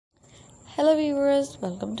Hello viewers,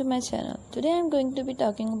 welcome to my channel. Today I am going to be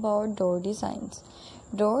talking about door designs.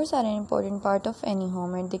 Doors are an important part of any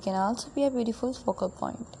home and they can also be a beautiful focal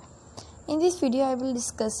point. In this video I will be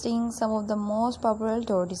discussing some of the most popular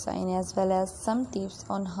door design as well as some tips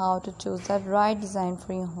on how to choose the right design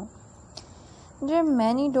for your home. There are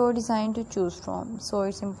many door designs to choose from, so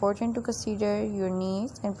it's important to consider your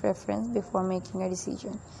needs and preference before making a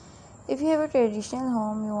decision. If you have a traditional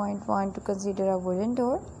home, you might want to consider a wooden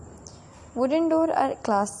door. Wooden doors are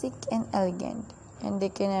classic and elegant, and they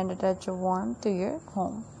can add a touch of warmth to your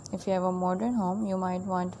home. If you have a modern home, you might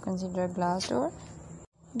want to consider a glass door.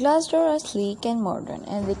 Glass doors are sleek and modern,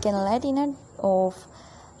 and they can let in of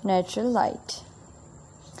natural light.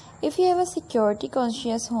 If you have a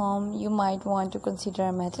security-conscious home, you might want to consider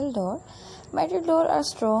a metal door. Metal doors are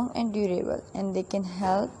strong and durable, and they can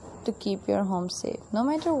help to keep your home safe. No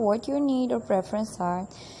matter what your need or preference are,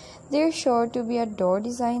 there's sure to be a door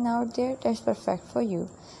design out there that's perfect for you.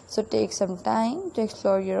 So take some time to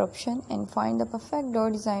explore your option and find the perfect door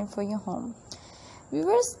design for your home.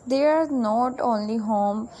 Viewers, there are not only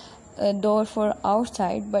home door for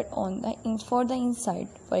outside but for the inside.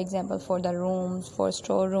 For example, for the rooms, for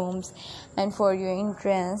storerooms, and for your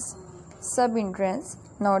entrance, sub-entrance,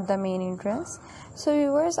 not the main entrance. So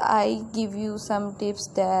viewers, I give you some tips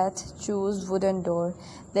that choose wooden door.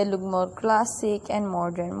 They look more classic and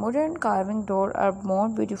modern. Modern carving doors are more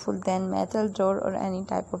beautiful than metal door or any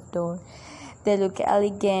type of door. They look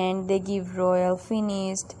elegant, they give royal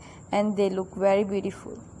finish, and they look very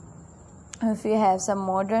beautiful. If you have some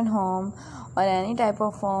modern home or any type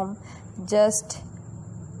of home, just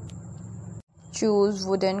choose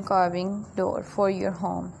wooden carving door for your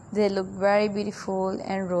home. They look very beautiful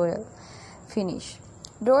and royal finish.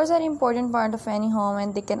 Doors are an important part of any home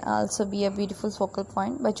and they can also be a beautiful focal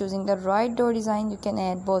point. By choosing the right door design, you can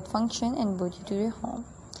add both function and beauty to your home.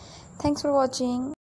 Thanks for watching.